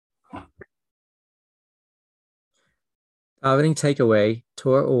Davening takeaway,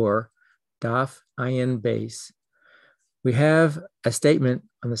 Torah or Daf Ayin base. We have a statement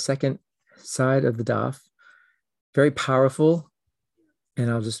on the second side of the Daf, very powerful, and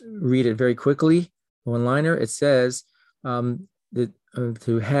I'll just read it very quickly. One liner. It says that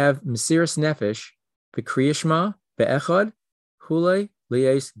to have Mesiras Nefesh, B'Kriya Shema, Be'echad, Hule,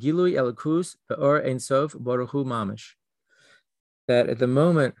 Lies Gilui Elikus, Be'or Ein Sof, Baruch Hu Mamish. That at the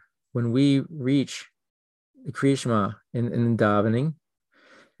moment when we reach the Kriya Shema in davening,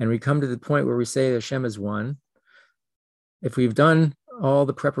 and we come to the point where we say that Hashem is one, if we've done all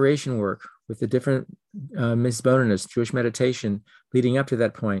the preparation work with the different misboninus, Jewish meditation, leading up to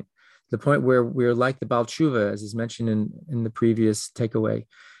that point, the point where we're like the Baal Tshuva, as is mentioned in the previous takeaway,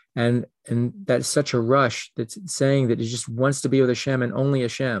 and that's such a rush that's saying that it just wants to be with Hashem and only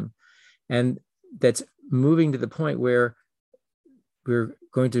Hashem, and that's moving to the point where we're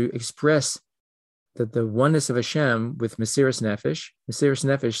going to express the oneness of Hashem with Mesiras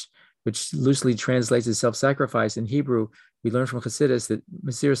Nefesh, which loosely translates as self-sacrifice. In Hebrew, we learn from Chassidus that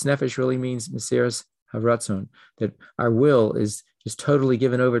Mesiras Nefesh really means Mesiras Haratzon, that our will is just totally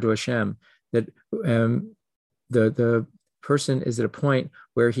given over to Hashem, that the person is at a point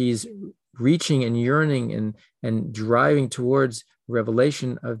where he's reaching and yearning and driving towards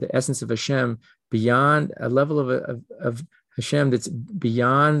revelation of the essence of Hashem beyond a level of Hashem that's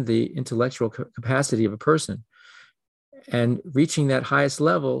beyond the intellectual capacity of a person, and reaching that highest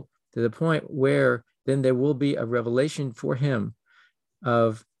level to the point where then there will be a revelation for him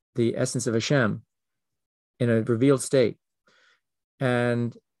of the essence of Hashem in a revealed state.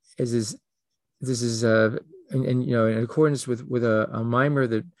 And this is in accordance with a mimer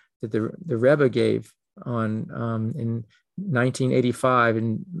that the Rebbe gave on in 1985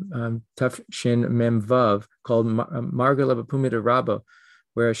 in Tafshin Mem Vav, called Margala B'Pumita Rabba,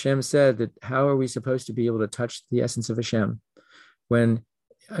 where Hashem said that how are we supposed to be able to touch the essence of Hashem when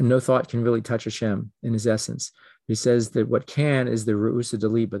no thought can really touch Hashem in his essence? He says that what can is the Ru'usa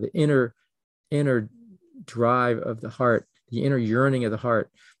Daliba, the inner drive of the heart, the inner yearning of the heart.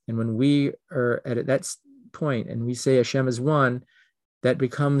 And when we are at that point and we say Hashem is one, that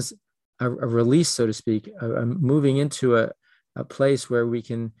becomes a release, so to speak, a moving into a place where we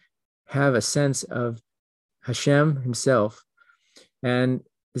can have a sense of Hashem himself. And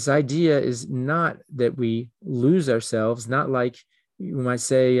this idea is not that we lose ourselves, not like you might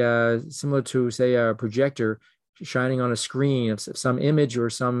say, similar to, say, a projector shining on a screen of some image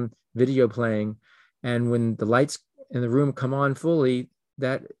or some video playing. And when the lights in the room come on fully,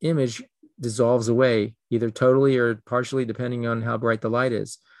 that image dissolves away, either totally or partially, depending on how bright the light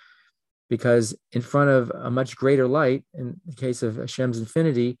is. Because in front of a much greater light, in the case of Hashem's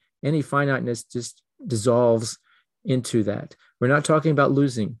infinity, any finiteness just dissolves into that. We're not talking about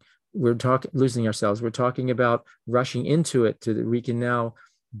losing ourselves. We're talking about rushing into it so that we can now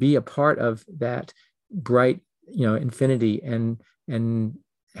be a part of that bright, infinity and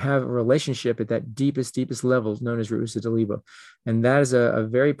have a relationship at that deepest level known as Ru'usa Daliba. And that is a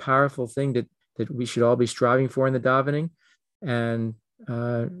very powerful thing that we should all be striving for in the davening. And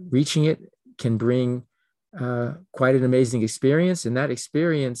reaching it can bring quite an amazing experience, and that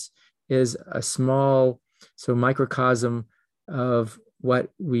experience is a small microcosm of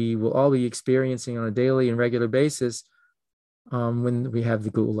what we will all be experiencing on a daily and regular basis when we have the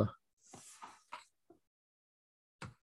Geula.